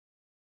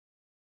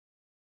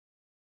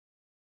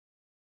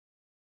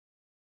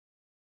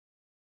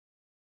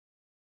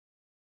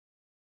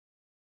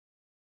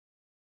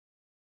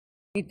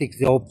Tem que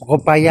dizer ao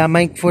pai e à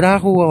mãe que for à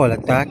rua, olha,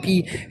 está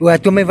aqui. A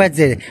tua mãe vai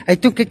dizer,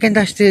 então o que é que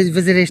andaste a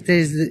fazer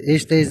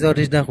estas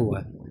horas na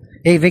rua?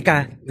 Ei, vem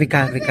cá, vem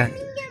cá, vem cá.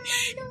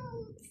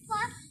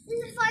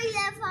 Vai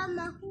levar-me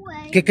à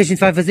rua. O que é que a gente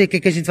vai fazer? O que é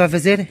que a gente vai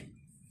fazer?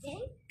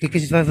 O que é que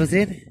a gente vai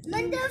fazer?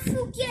 Manda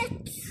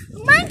foguete.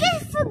 Manda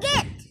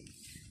foguete.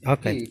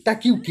 Ok. Está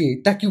aqui o quê?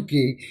 Está aqui o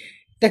quê?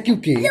 Está aqui o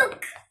quê?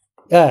 Look.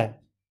 Ah,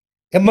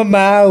 é uma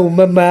mão,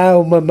 uma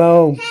mão, uma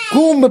mão.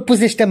 Como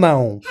puseste a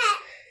mão?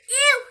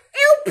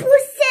 Eu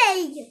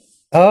pusei.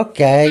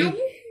 Ok.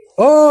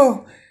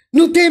 Oh,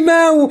 não tem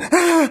mão!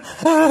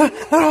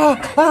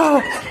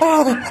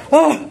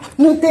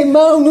 Não tem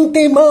mão, não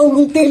tem mão,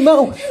 não tem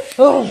mão!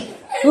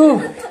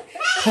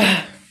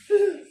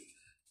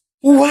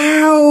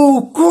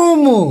 Uau!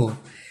 Como?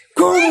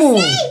 Como?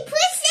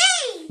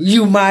 Pusei.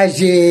 You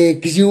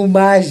magic, you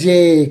magic!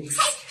 Hey,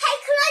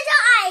 close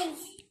your eyes.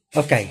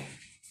 Ok.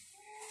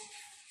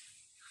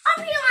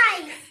 Open your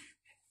eyes.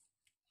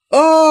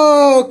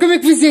 Oh, como é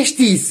que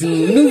fizeste isso?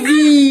 Não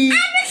vi!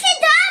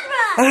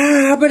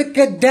 Abracadabra.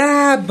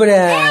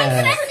 Abracadabra!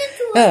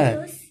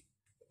 Abracadabra.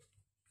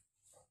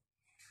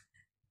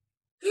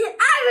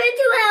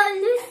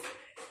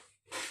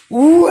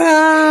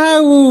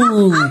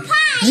 Uau!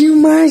 E o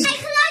mais... Hey,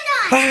 close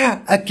your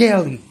eyes.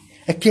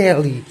 A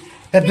Kelly.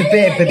 A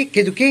bebê. Que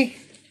é do quê?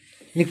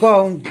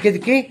 Nicole, que é do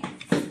quê?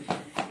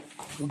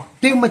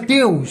 Tem o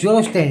Mateus, olha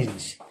os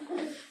tênis.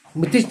 O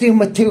Mateus tem o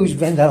Mateus.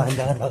 Anda lá.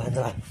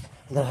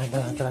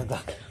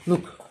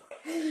 Look.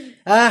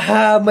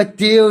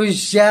 Mateus,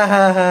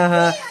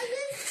 já.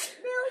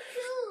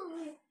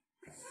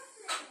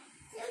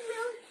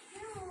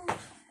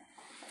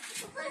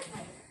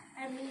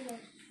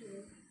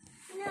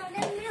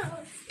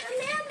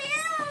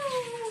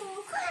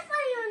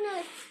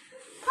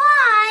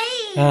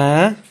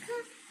 Ah?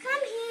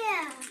 Come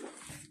here.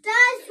 Dá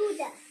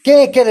ajuda.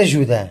 Quem é que quer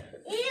ajuda?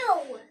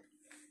 Eu.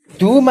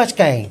 Tu, mas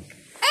quem?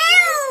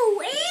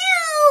 Eu.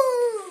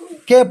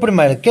 Quem é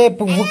primeiro? Quem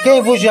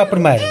vou já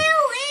primeiro?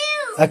 Eu.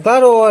 A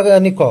Clara ou a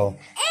Nicole?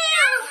 É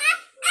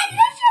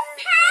meu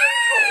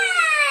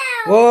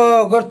chapéu.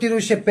 Oh, agora tira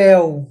o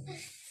chapéu.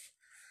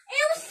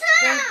 Eu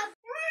sei.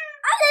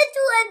 Olha a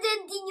tua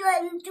dedinho, a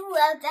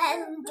tua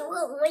perna. A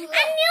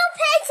meu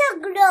pé é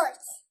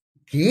grosso.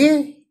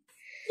 Quê?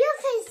 Eu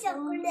fiz a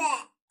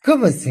grosso.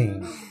 Como assim?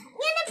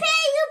 Minha pé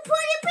eu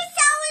pude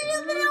pisar no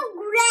meu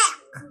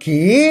grosso.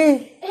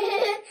 Quê?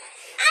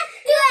 A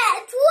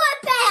tua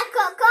pé é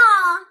cocô.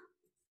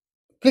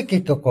 O que é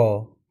cocô?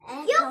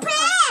 E o pé?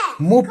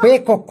 Meu pé é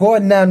cocô?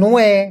 Não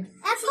é. É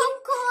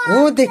cocô.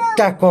 Onde é que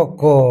está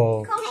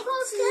cocô?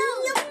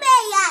 Cocôzinho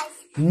meias.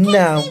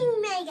 Não.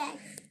 Tem meias.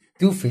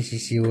 Tu fez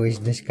xixi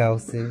hoje nas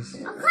calças.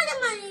 Olha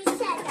uma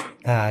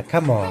liseta.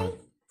 Come on.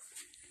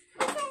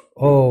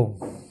 Oh.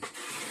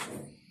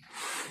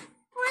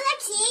 Olha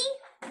aqui.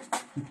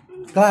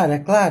 Clara.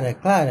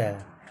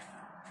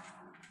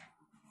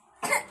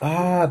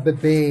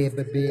 Bebê.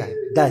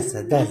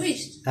 Dança. Não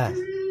viste?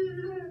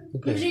 O O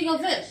quê? jingle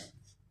fez?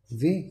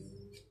 Vi?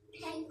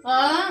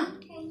 Ah!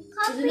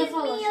 Mas ainda Copy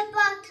falas. me a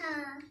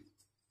butter.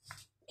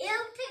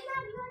 Eu tenho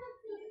a minha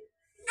filha.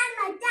 I'm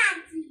a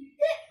daddy.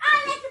 I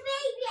like a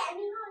baby and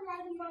you don't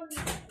like a mommy.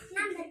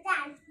 I'm a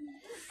daddy.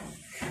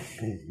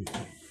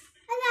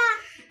 Olha.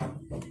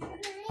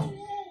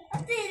 Eu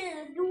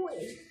tenho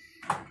dois.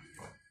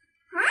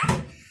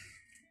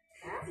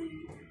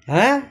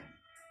 Hã?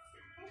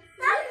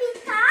 Sabe,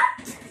 tá?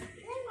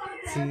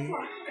 Sim.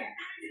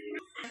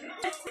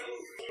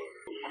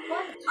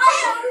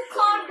 Olha o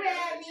cobra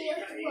ali.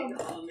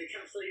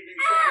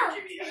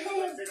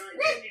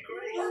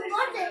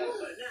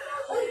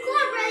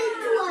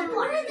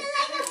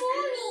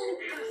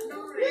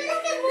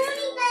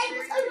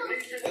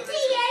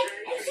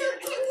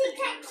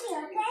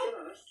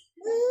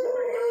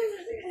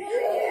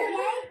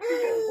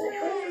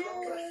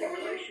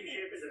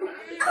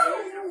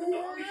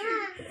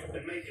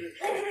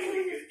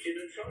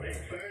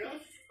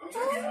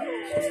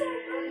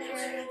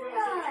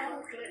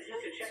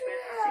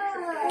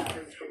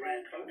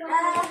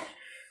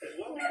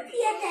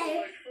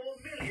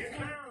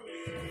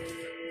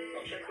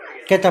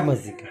 Canta a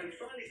música.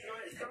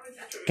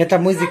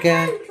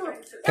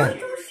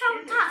 Canta.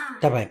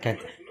 Tá bem,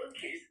 canta.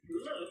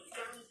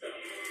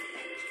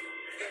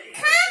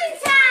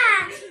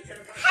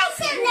 I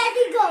said let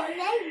it go.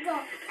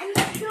 And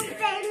you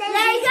say let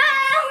it go.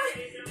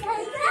 Let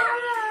it go.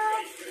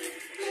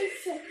 I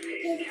said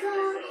let it go.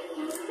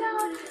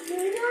 You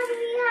know what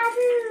we have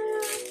to do.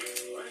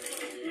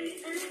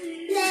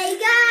 Let it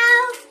go.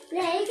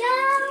 Let it go.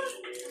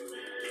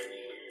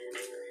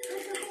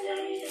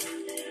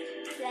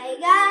 Let it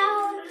go.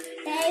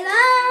 Let it go.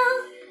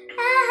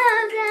 I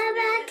hope that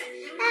back.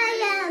 I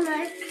am a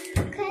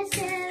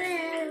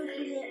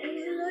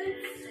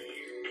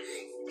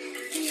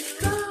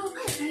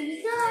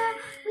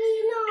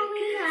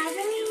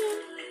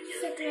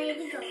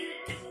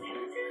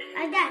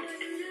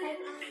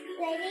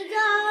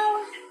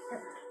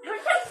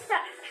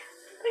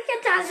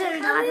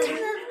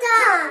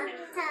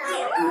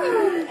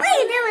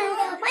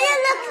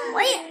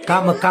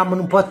Calma, calma,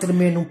 não pode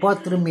tremer, não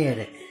pode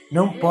tremer.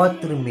 Não pode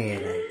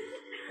tremer.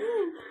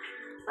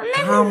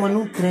 Calma,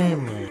 não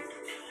treme.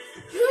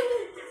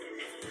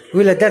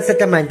 William, dança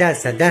também,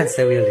 dança,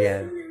 dança,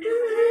 William.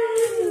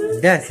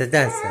 Dança,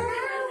 dança.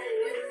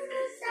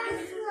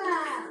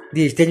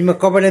 Diz, tenho uma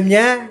cobra na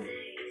minha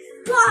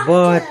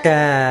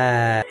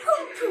bota.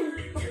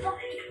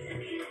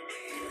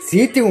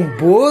 Sim, tem um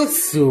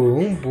bolso,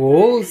 um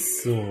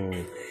bolso.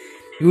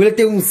 E o William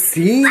tem um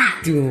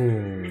cinto.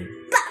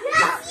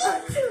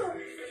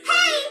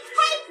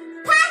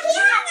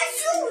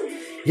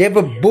 You have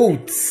a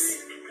boots.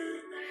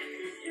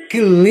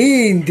 Que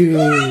lindo.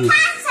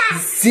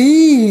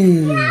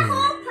 Sim.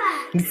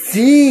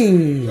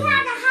 Sim.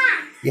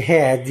 You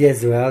had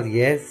as well,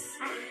 yes.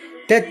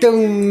 Tá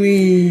tão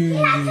lindo.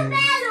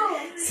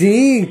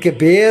 Sim,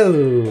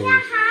 cabelo.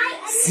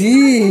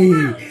 Sim.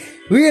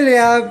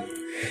 William.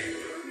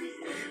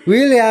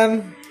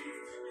 William.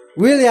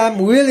 William,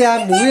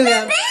 William,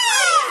 William.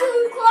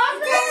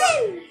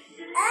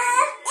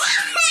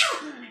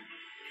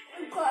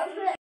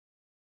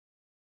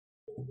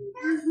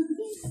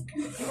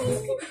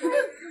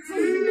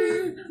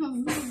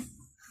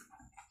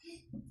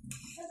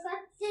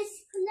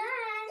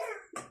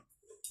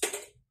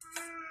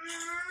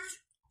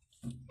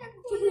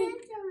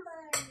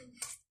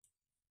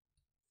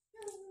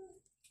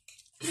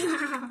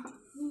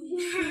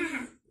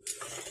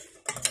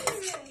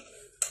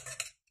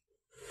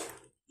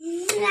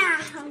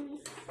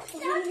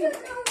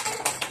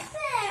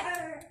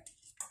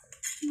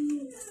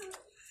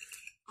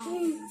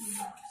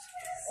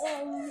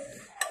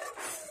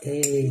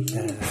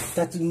 Eita,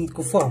 tá todo mundo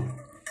com fome?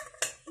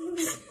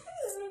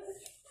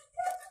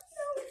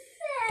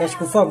 Estás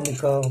com fome,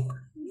 Nicole?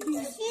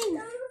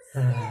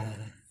 Ah.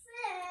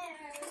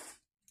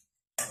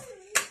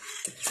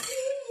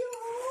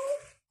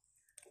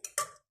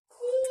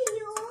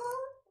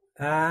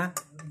 Ah.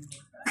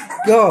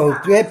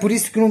 Oh, é por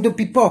isso que não deu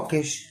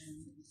pipocas.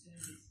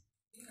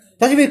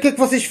 Estás a ver o que é que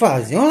vocês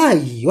fazem?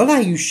 Olha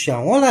aí o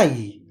chão, olha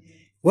aí.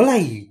 Olha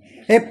aí.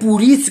 É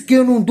por isso que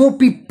eu não dou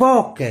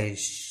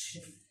pipocas.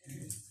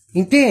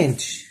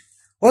 Entendes?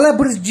 Olha a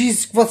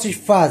berdice que vocês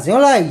fazem,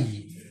 olha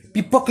aí.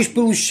 Pipocas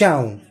pelo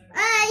chão.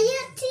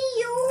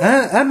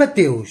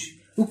 Mateus.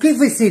 O que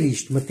vai ser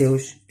isto,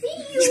 Mateus?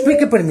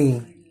 Explica para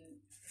mim.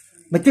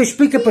 Mateus,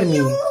 explica para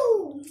mim.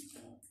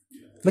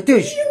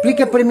 Mateus,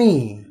 explica para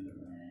mim.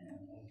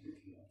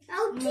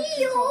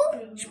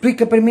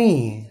 Explica para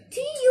mim.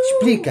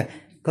 Explica.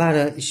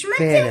 Clara,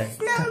 espera.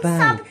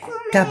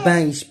 Tá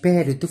bem,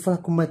 espera. Eu estou a falar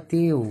com o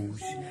Mateus.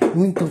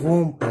 Não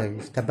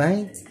interrompas, tá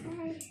bem?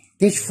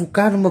 Tens de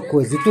focar numa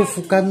coisa. Eu estou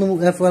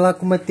focado a falar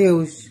com o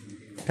Mateus.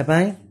 Tá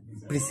bem,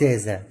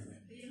 princesa?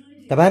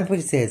 Tá bem,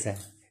 princesa?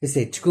 Eu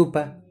sei,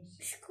 desculpa.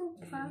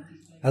 Desculpa.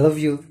 I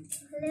love you.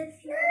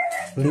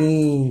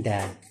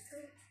 Linda.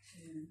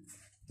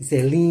 Isso é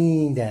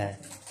linda.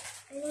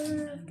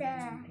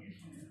 Linda.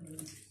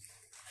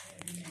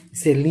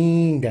 Isso é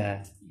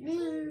linda.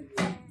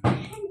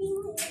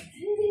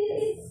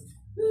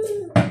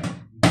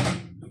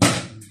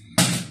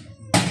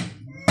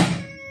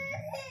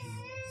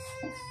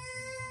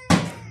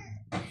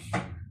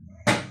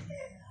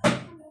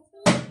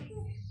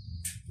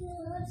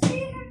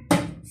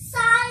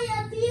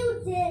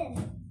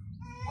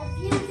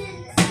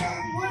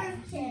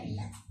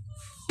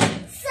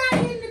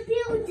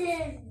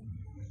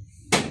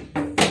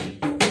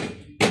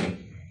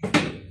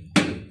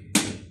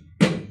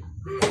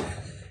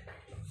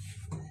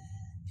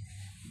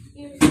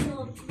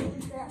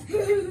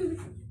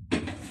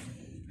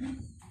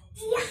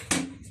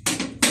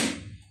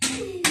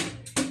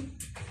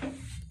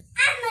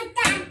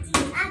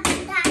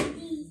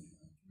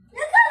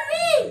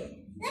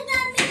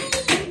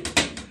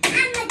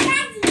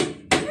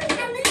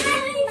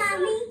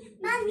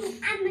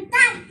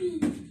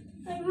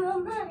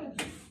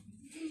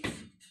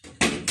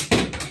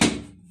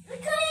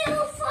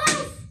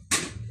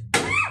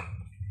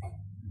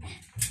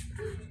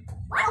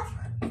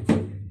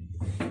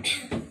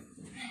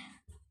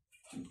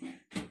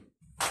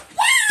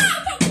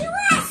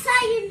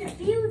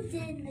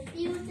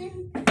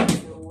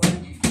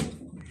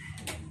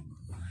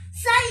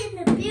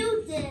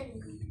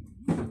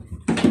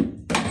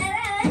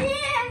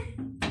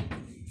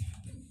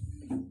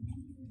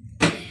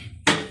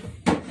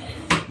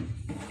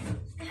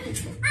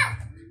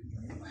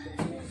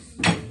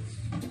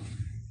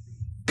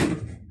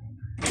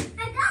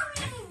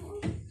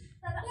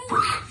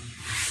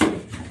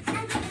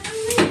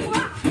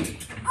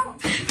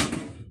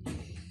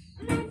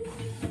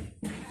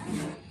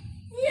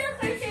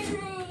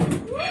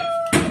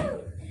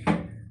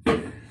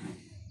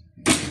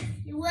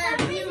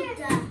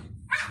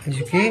 Is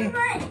o quê?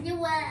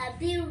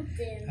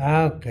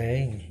 Ah,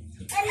 ok.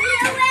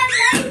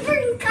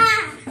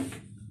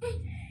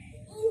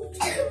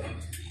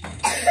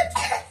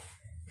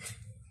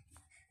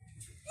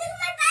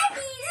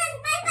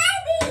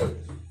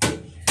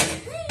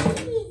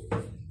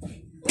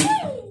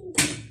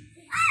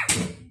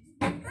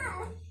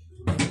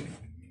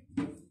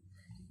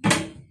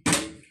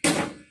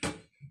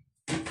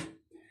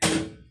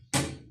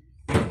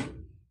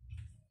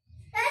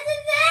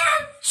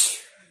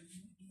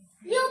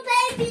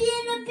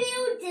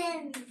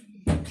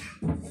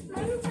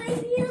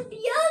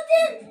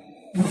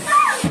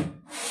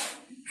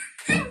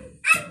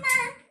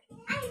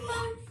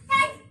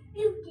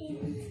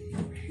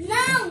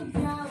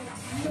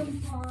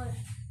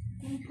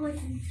 put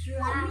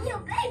Mommy, your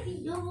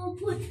baby. You will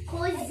put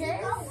coisas.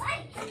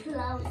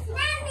 Clothes.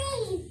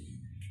 Mommy.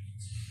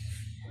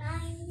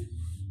 Mine.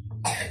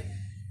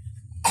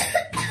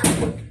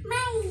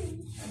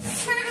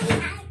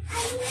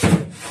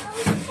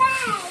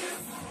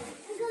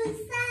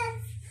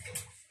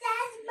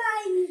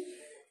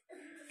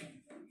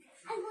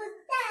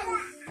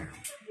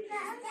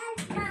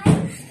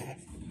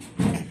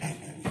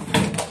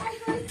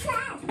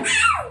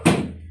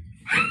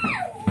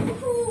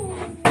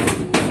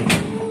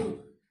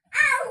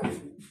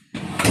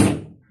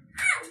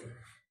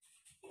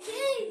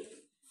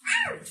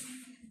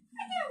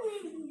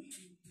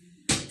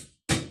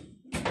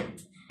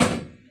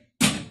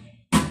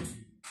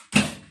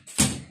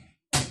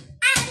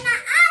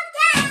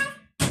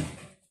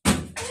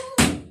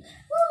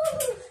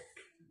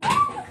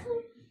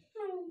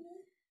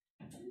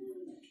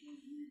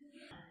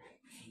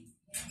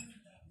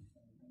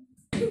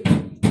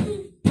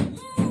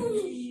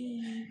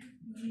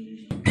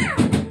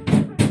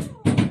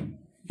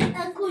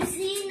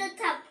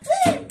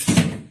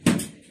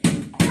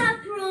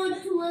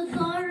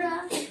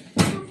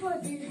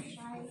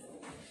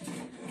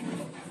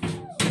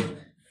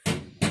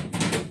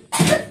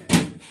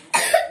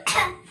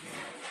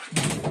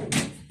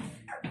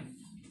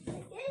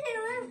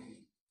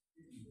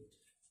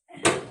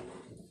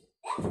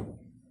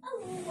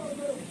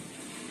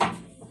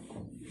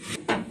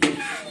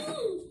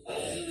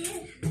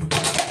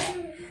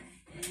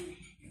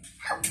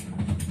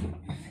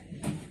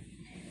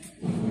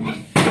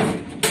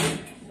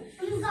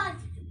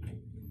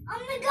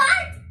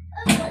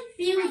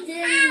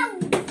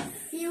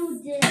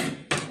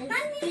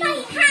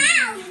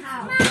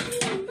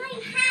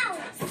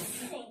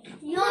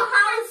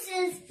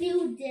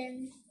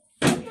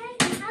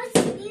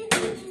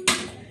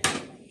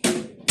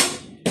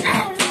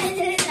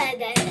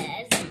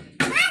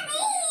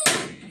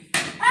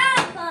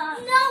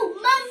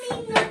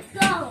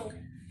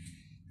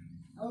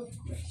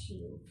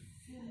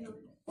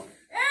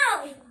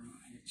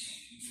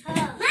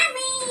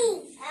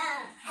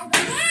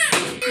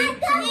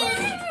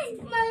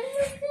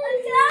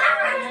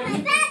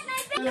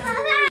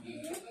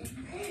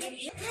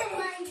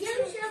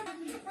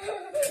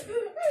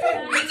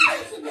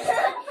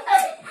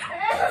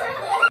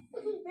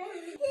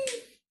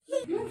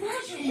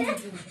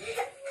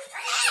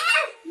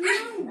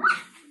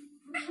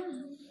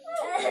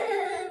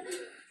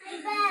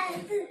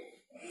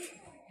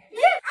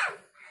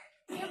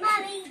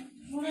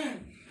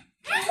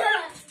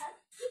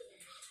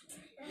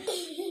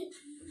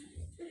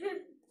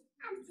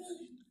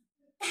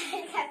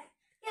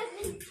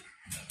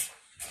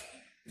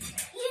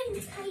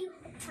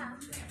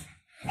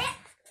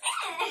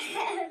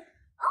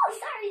 Oh,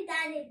 sorry,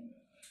 Daddy.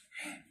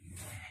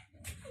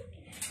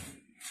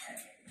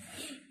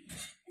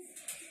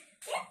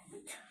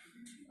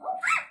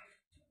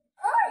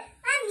 Oh,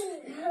 Mommy.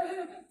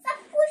 Stop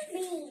push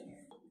me.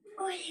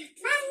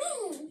 Mommy.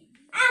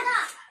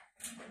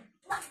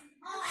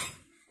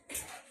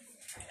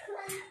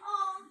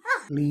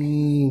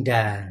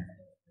 Linda.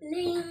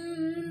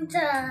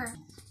 Linda.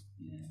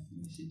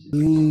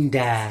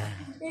 Linda.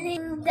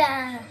 Linda.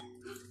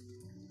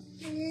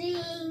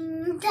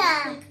 Linda.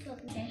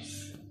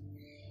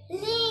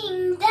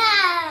 Linda.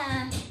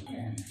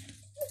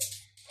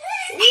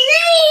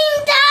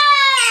 Linda.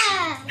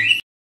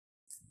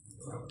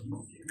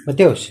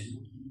 Mateus.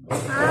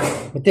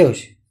 Mateus.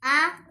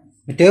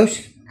 Mateus.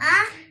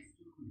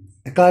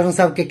 Aquela não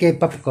sabe o que é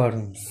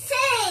popcorn. Sim.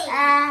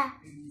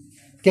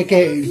 O que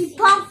é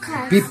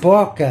Pipoca.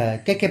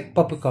 pipoca? O que é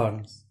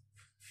popcorn?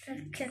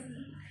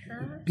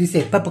 Isso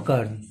é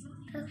popcorn.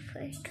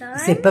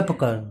 Isso é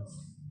popcorn.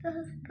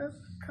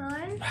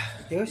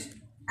 Mateus?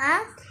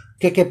 O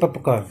que é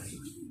popcorn?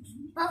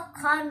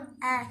 Popcorn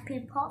é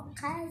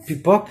pipocas.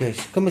 Pipocas?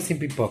 Como assim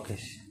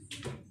pipocas?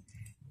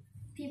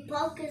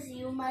 Pipocas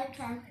e uma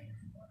can.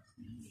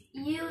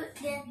 You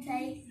get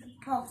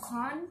a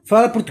popcorn?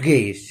 Fala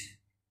português.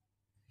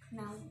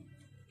 Não.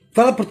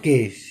 Fala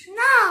português.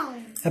 Não.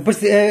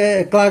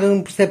 Claro,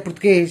 não percebe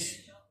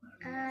português.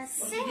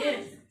 Sim.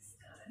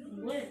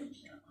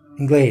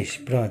 Inglês,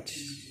 pronto.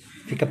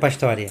 Fica para a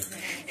história.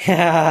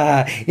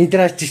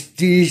 Entraste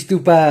isto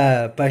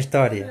para a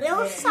história.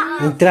 Eu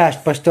sei.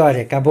 Entraste para a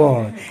história, cá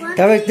bom.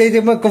 Estava a ter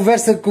uma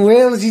conversa com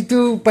eles e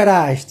tu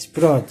paraste.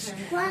 Pronto.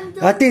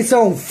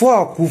 Atenção,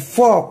 foco,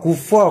 foco,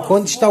 foco.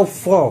 Onde está o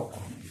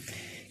foco?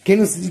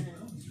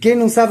 Quem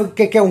não sabe o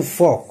que é um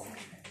foco?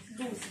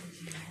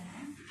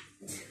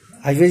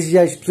 Às vezes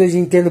as pessoas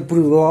entendem por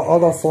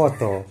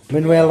holofoto,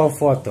 mas não é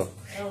holofoto.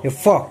 É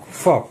foco,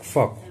 foco,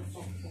 foco.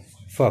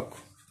 Foco,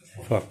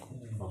 foco,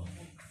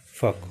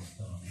 foco.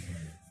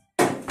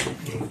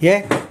 E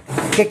é?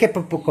 O que é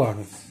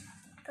popcorn?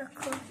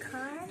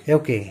 Popcorn? É o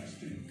quê?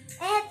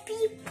 É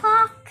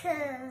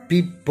pipoca.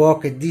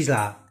 Pipoca, diz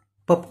lá.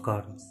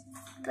 Popcorn.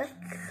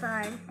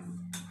 Popcorn.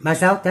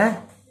 Mais alto, é?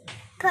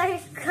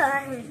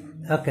 Popcorn.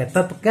 Ok,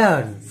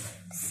 popcorn.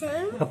 Sim.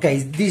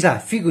 Ok, diz lá.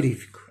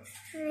 Frigorífico.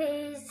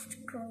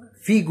 Fresco.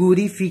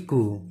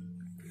 Frigorífico.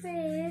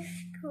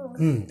 Fresco.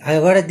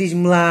 Agora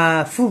diz-me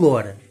lá,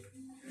 flor.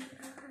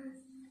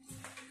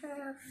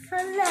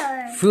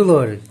 Flor.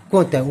 Flor.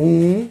 Conta.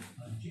 1,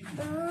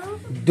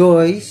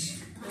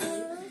 2,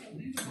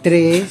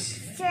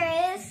 3,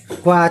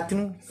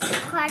 4,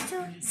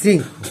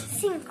 5.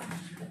 5.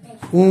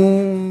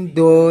 1,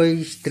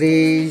 2,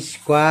 3,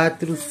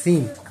 4,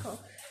 5.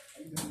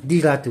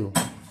 Diz lá tu.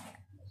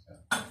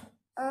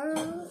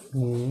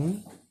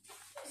 1,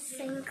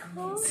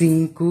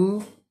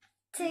 5,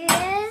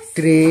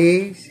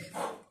 3,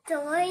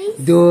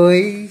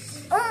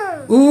 2,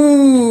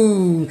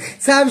 1.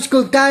 Sabes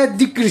contar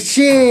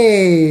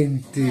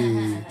decrescente.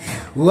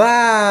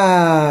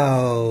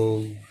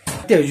 Uau!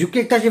 Mateus, o que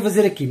é que estás a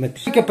fazer aqui,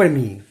 Mateus? Fica para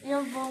mim.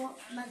 Eu vou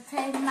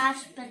meter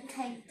mais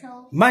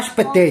potato. Mais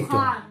potato.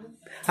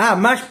 Ah,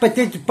 mais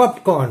potato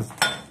popcorn.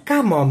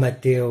 Calma,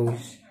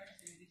 Mateus.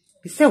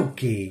 Isso é o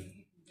quê?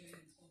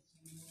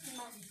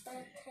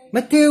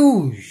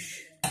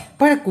 Mateus!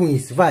 Para com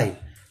isso, vai.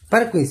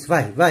 Para com isso,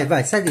 vai.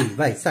 Sai daí,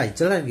 vai, sai.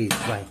 Deslarga isso,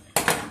 vai.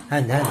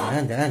 Anda.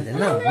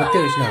 Não,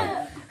 Mateus,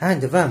 não.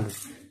 Anda,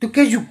 vamos. Tu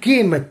queres o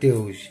quê,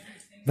 Mateus?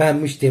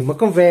 Vamos ter uma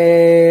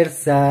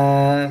conversa.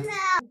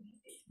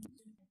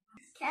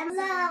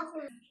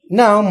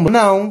 Não.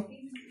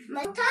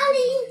 Mas tá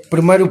ali.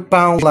 Primeiro o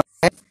pão lá.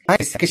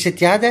 Fica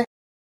chateada?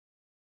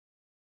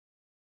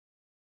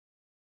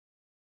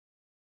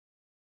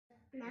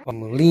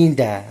 Como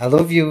linda. I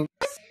love you.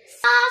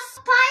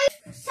 Pai,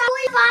 só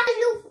levar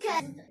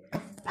Lucas.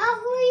 A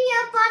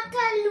rua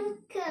bota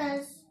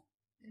Lucas.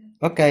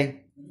 Ok.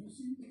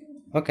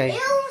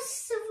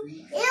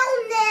 Eu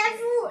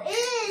levo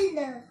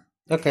ele.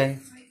 Ok.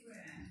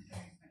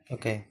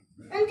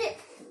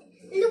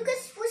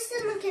 Lucas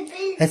puxa na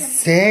cabeça. A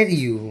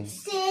sério?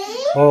 Sim.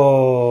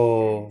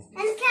 Oh.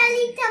 A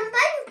Kelly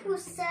também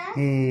puxa.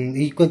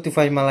 E quando tu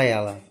faz mal a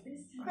ela?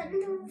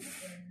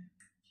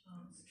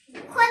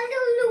 Quando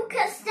o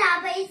Lucas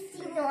estava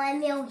assim, não é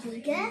meu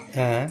liga?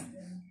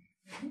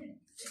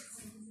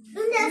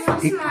 Eu não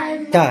faço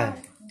mal. Tá.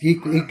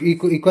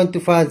 E quando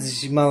tu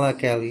fazes mal a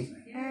Kelly?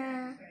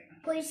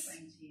 Pois.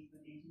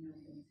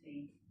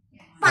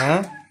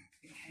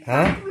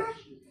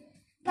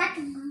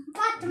 Bate-me.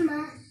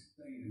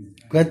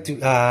 Quando tu...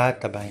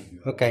 tá bem.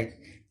 Ok.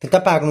 Tu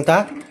tá pago, não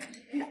tá?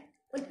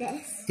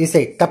 Isso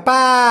aí. Tá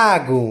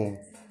pago.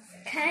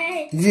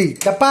 Diz,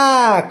 tá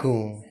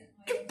pago.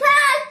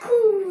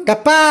 Tá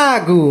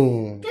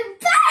pago.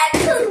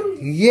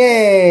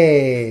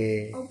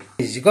 Yeah.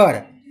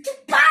 Agora.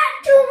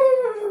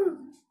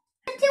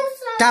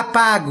 Tá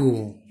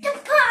pago.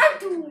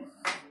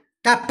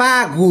 Tá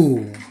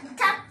pago.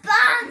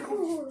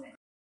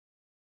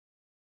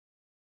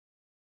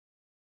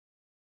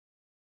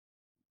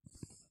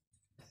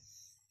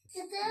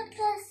 Você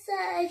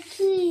passar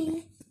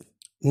aqui.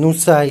 Não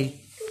sei.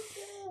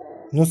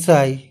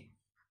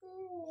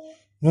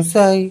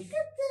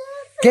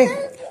 Quem?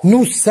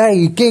 Não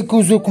sei. Quem é que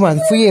usou o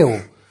comando? Fui eu.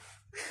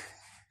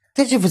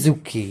 Estás a fazer o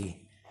quê?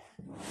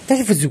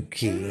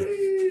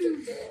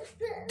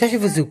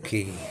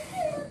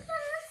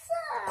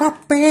 Qual a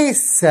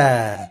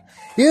peça?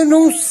 Eu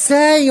não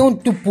sei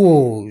onde tu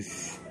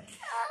pôs.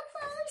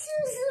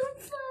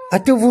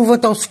 Até eu vou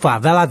levantar o sofá.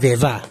 Vai lá ver,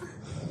 vá.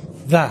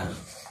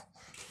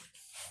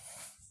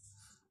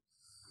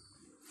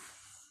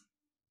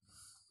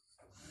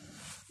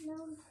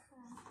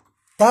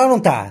 Tá ou não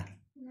tá?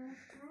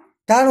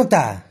 Tá ou não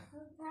tá?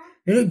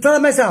 Fala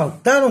mais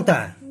alto. Tá ou não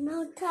tá?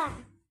 Não tá.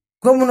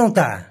 Como não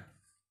tá?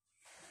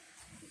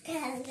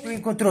 Tu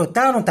encontrou?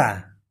 Tá ou não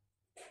tá?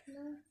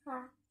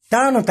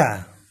 Tá ou não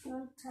tá?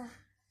 Não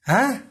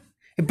tá.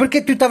 E por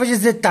que tu estavas a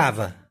dizer que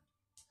estava?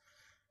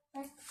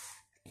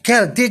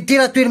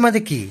 Tira a tua irmã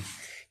daqui.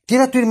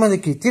 Tira,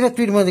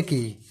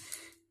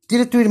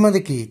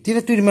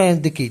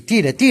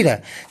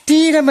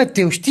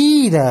 Mateus,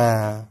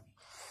 tira.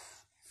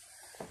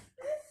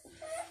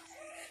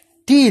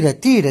 Tira.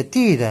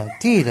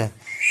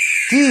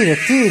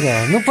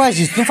 Não faz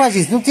isso.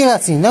 Não tira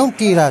assim,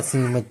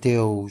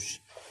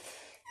 Mateus.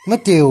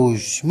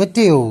 Mateus.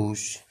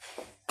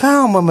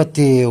 Calma,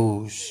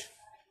 Mateus.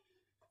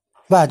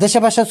 Vá, deixa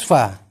abaixar o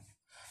sofá.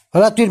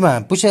 Olha a tua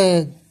irmã,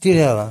 tira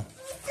ela.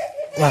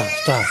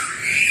 Está.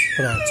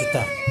 Pronto,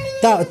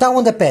 está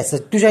onde a peça?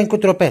 Tu já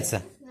encontrou a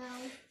peça?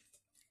 Não.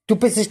 Tu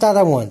pensas que está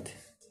onde?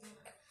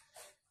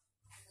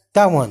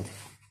 Está onde?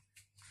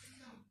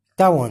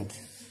 Está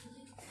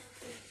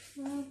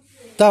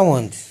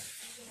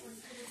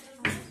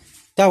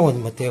onde,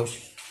 Mateus?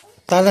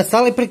 Está na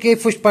sala e para que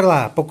foste para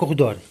lá, para o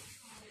corredor?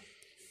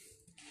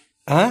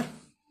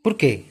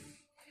 Porquê?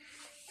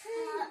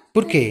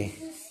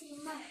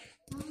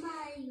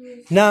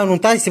 Não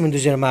está em cima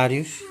dos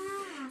armários.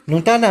 Não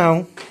está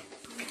não.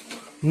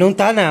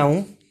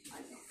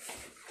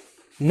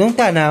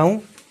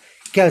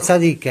 Kelly, sai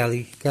daí,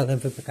 Kelly. Kelly,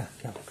 vem para cá.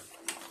 Kelly.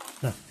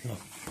 Não.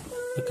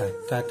 Para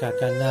cá.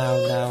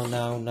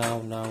 Não.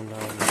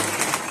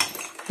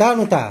 Tá ou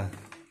não tá?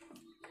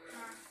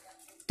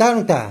 Tá ou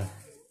não tá?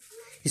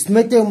 Isso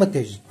meteu,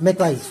 Mateus. Mete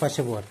lá isso, faz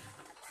favor.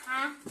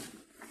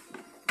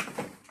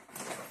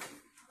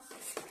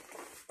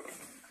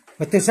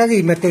 Mateus, sai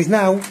daí, Mateus,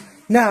 não.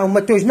 Não,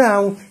 Mateus,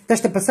 não.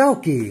 Estás-te a passar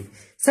o quê?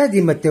 Sai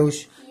daí,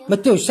 Mateus.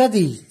 Mateus, sai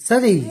daí. Sai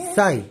daí,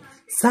 sai.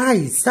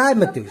 Sai, sai,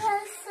 Mateus.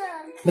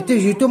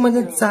 Mateus, eu estou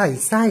mandando sai,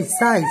 sai,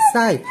 sai,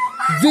 sai.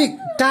 Vê,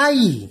 está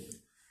aí.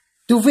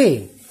 Tu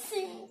vê?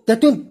 Sim. Dá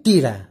tu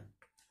tira.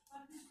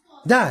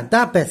 Dá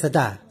a peça,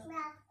 dá.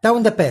 Está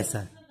onde a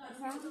peça?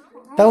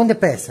 Está onde a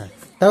peça?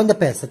 Está onde a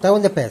peça? Está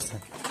onde a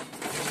peça?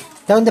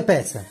 Está onde a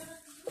peça?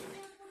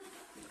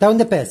 Está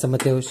onde a peça,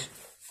 Mateus?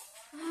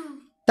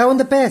 Está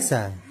onde a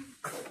peça?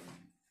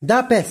 Dá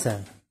a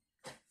peça.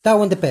 Está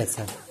onde a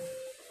peça?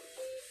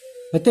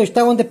 Mateus,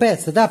 está onde a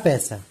peça? Dá a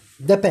peça.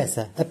 Da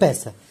peça, a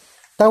peça.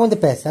 Está onde a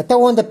peça? Está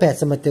onde a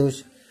peça,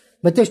 Mateus?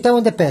 Mateus, está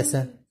onde a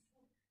peça?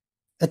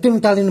 A tu não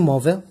está ali no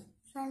móvel?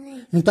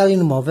 Falei. Não está ali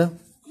no móvel?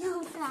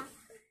 Não tá.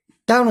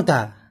 Está ou não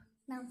está?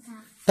 Não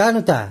tá. Está ou não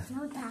está?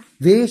 Não tá.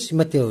 Vês,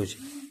 Mateus?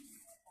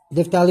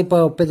 Deve estar ali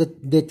para o pé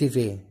da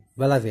TV.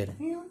 Vai lá ver.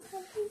 Não tá.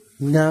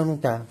 Não, não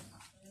está.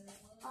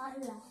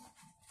 Olha.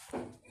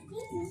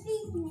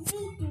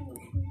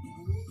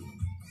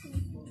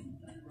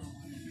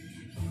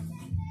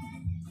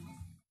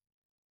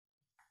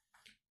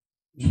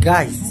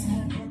 Guys.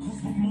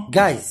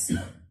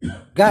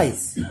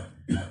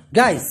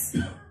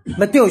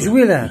 Mateus,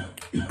 Willa,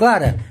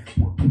 Clara,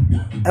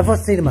 a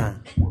vossa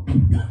irmã.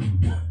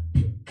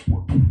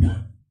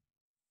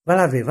 Vai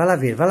lá ver.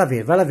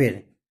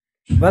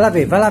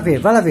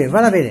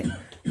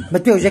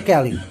 Mateus, a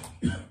Kelly.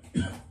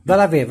 Vai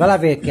lá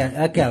ver,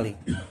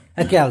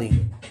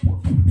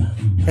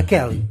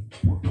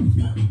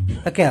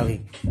 a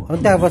Kelly. Onde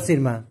está a vossa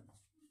irmã?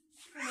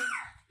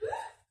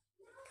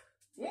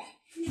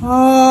 Oh!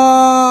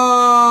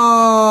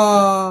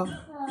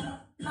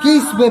 Que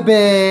isso,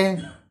 bebê?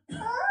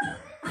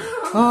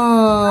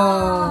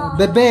 Oh!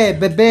 Bebê,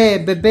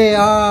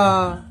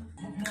 oh!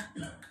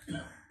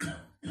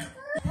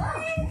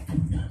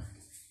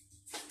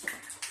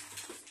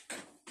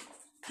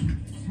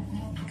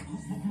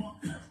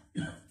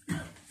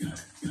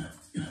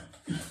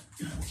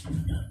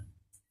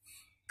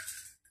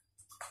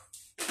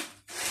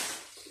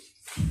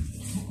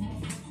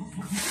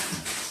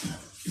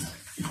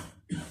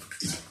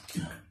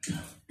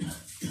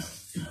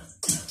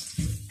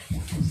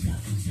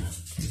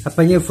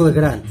 Apanhei o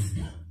flagrante.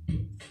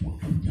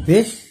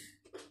 Vês?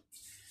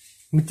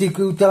 Meti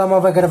o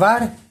telemóvel a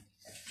gravar.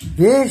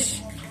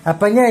 Vês?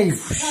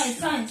 Apanhei-vos.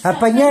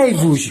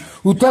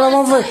 O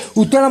telemóvel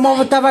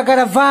estava a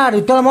gravar.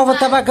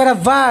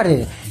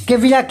 Quem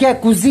vinha aqui à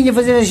cozinha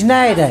fazer as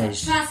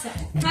neiras.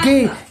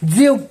 Quem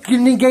dizia que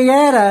ninguém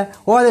era.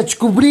 Olha,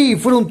 descobri.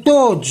 Foram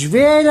todos.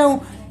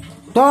 Viram?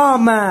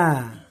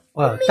 Toma.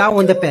 Está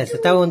onde a peça?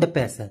 Tá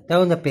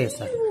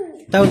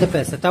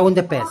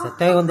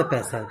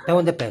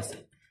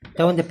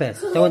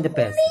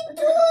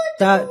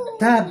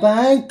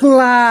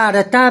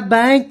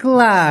bem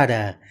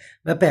clara.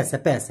 A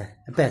peça.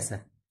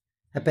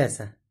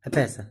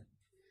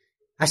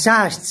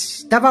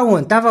 Achaste? Estava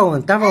onde?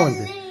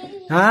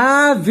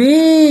 Ah,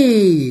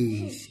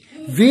 vis,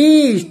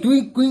 tu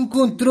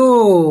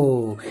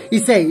encontrou.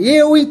 Isso aí,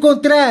 eu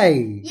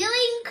encontrei.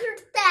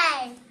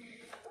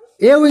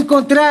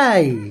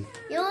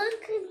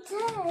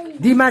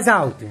 Diz mais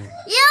alto.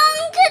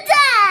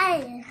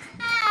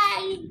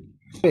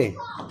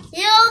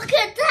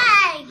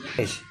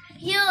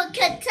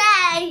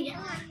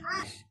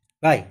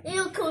 Vai.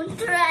 Eu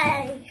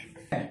encontrei.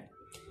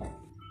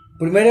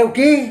 Primeiro é o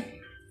quê?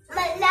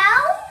 Melão.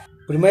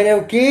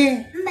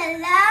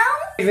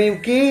 Vem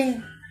o quê?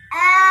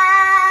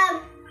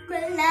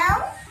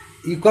 Melão.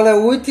 E qual é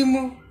o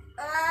último?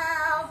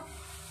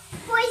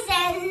 Pois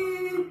é,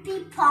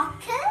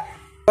 pipoca.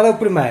 Qual é o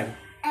primeiro?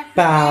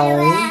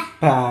 Pão.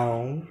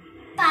 Pão.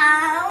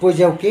 Depois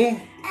é o quê?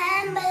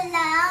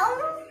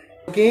 Melão.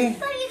 O quê?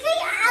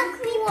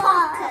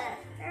 Pipoca.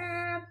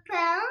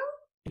 Pão.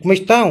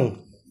 Comeste pão?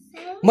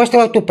 Mostra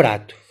lá o teu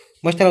prato.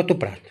 Meu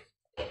prato.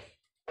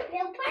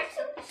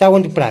 Está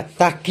onde o prato?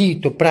 Está aqui,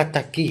 o teu prato está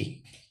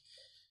aqui.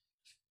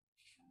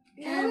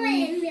 Não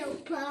é meu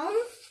pão.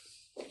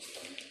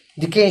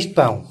 De quem é este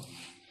pão?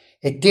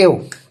 É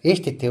teu.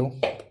 Este é teu.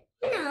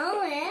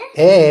 Não é.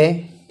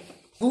 É.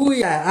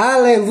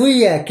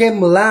 Aleluia, que é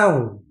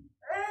melão.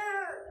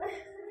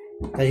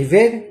 Estás a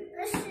ver?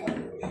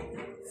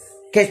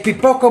 Queres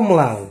pipoca ou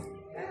melão?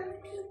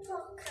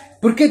 Pipoca.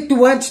 Porquê que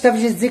tu antes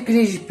estavas a dizer que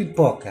querias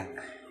pipoca?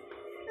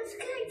 Mas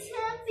quem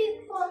quer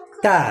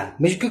pipoca? Tá,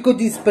 mas o que é que eu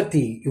disse para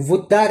ti? Eu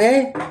vou-te dar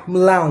é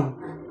melão.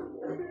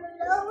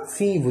 Melão.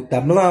 Sim, vou-te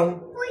dar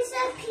melão. Pois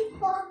é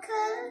pipoca.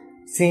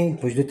 Sim,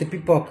 depois dou-te a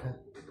pipoca.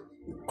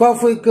 Qual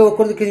foi o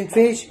acordo que a gente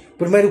fez?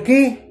 Primeiro o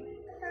quê?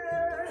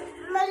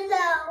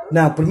 Melão.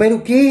 Não, primeiro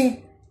o quê?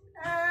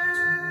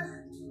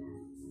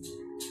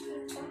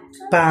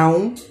 Pão.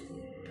 Pão.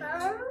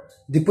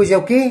 Depois é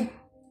o quê?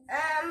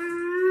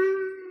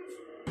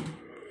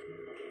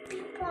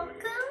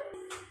 Pipoca.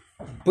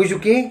 Depois o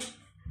quê?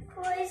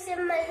 Pois é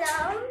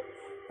melão.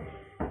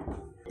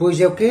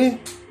 Depois é o quê?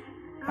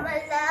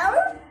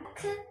 Melão.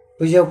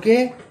 Depois é o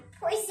quê?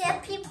 Pois é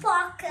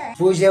pipoca.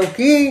 Depois é o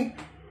quê?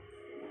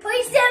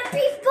 Pois é pipoca.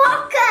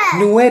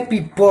 Não é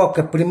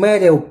pipoca.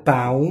 Primeiro é o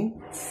pão,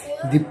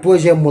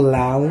 depois é o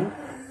melão,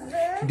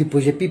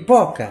 depois é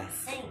pipoca.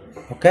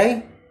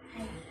 Ok?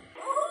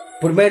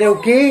 Primeiro é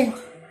o quê?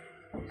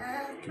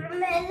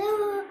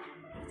 Primeiro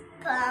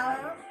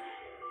pão.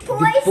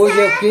 Depois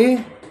é o quê?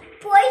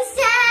 Pois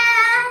é.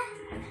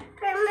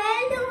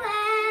 Primeiro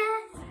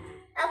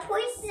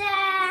pois é.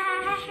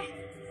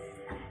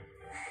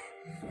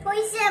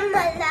 Pois é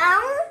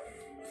melão.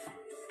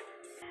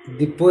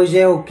 Depois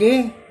é o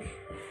quê?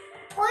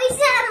 Pois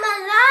é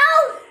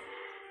melão.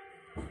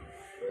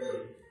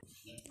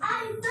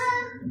 Ai,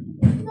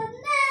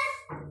 mamã.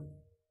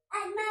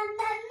 Ai,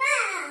 mamã.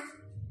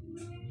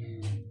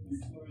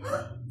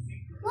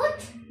 What?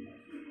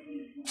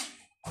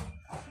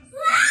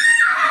 Wow!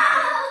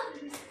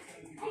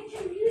 I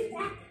can use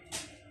that.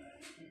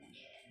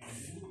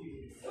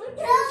 What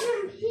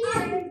doesn't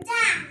hear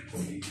that?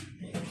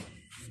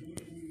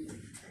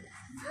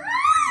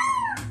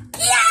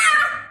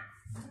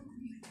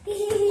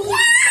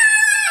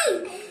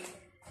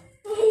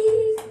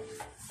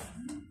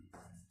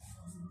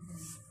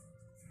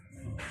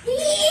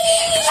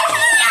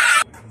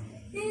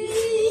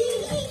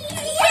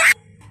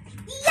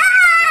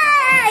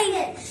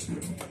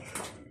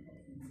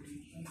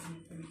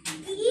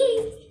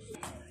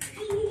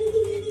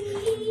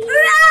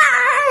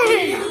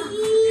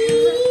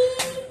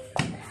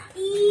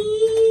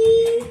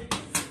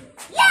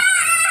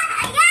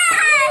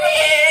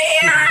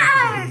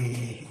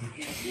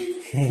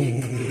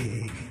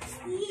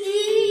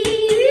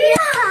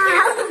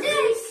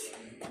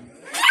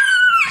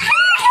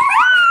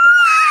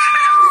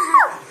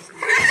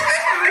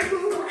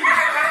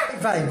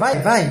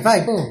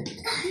 Vai.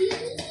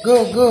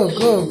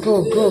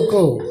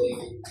 Go.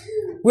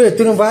 Ué,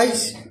 tu não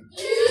vais?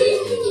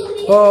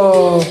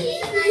 Oh.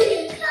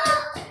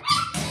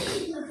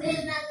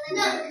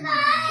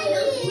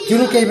 Tu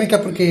não queres brincar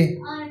por quê?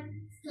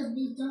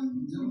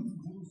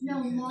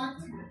 Não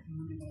mostra.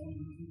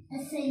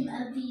 Assim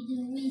a vida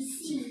me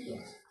siga.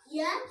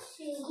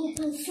 Com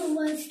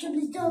pessoas que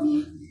me dão.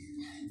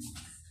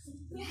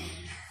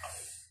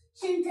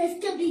 Gente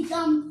que me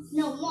dão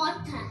não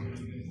mostra.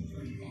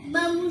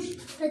 Vamos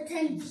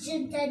pretender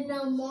gente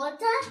não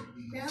mota?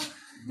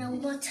 Não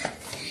mota.